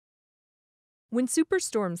When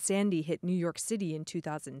Superstorm Sandy hit New York City in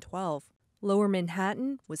 2012, Lower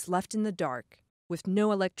Manhattan was left in the dark, with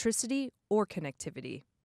no electricity or connectivity.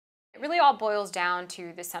 It really all boils down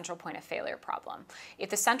to the central point of failure problem. If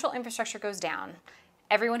the central infrastructure goes down,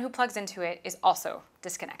 everyone who plugs into it is also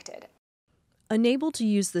disconnected. Unable to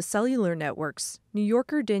use the cellular networks, New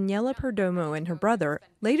Yorker Daniela Perdomo and her brother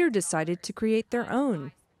later decided to create their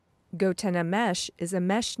own. Goten Mesh is a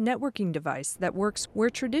mesh networking device that works where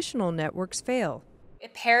traditional networks fail.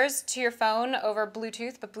 It pairs to your phone over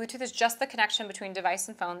Bluetooth, but Bluetooth is just the connection between device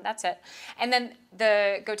and phone, that's it. And then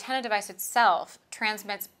the Goten device itself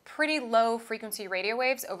transmits pretty low frequency radio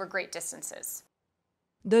waves over great distances.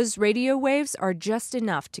 Those radio waves are just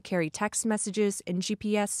enough to carry text messages and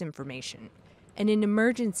GPS information. And in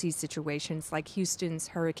emergency situations like Houston's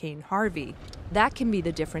Hurricane Harvey, that can be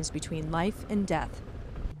the difference between life and death.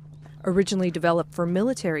 Originally developed for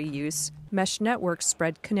military use, mesh networks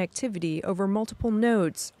spread connectivity over multiple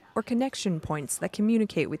nodes or connection points that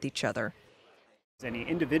communicate with each other. Any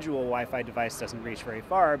individual Wi-Fi device doesn't reach very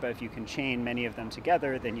far, but if you can chain many of them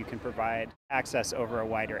together, then you can provide access over a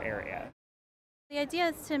wider area. The idea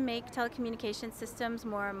is to make telecommunication systems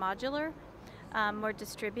more modular, more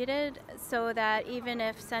distributed, so that even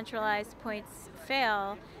if centralized points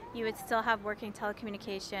fail, you would still have working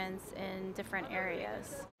telecommunications in different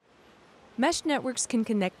areas. Mesh networks can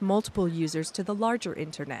connect multiple users to the larger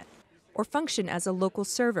internet, or function as a local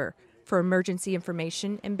server for emergency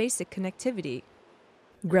information and basic connectivity.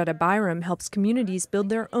 Greta Byram helps communities build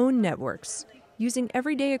their own networks, using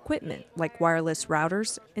everyday equipment like wireless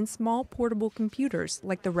routers and small portable computers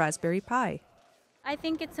like the Raspberry Pi. I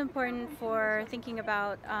think it's important for thinking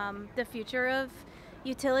about the future of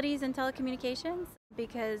utilities and telecommunications,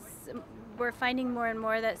 because we're finding more and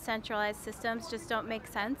more that centralized systems just don't make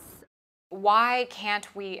sense. Why can't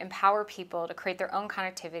we empower people to create their own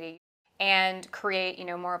connectivity and create,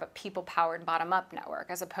 more of a people-powered bottom-up network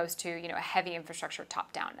as opposed to, a heavy infrastructure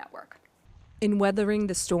top-down network? In weathering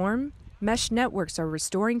the storm, mesh networks are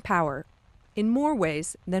restoring power in more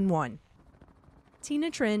ways than one.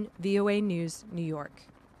 Trinh, VOA News, New York.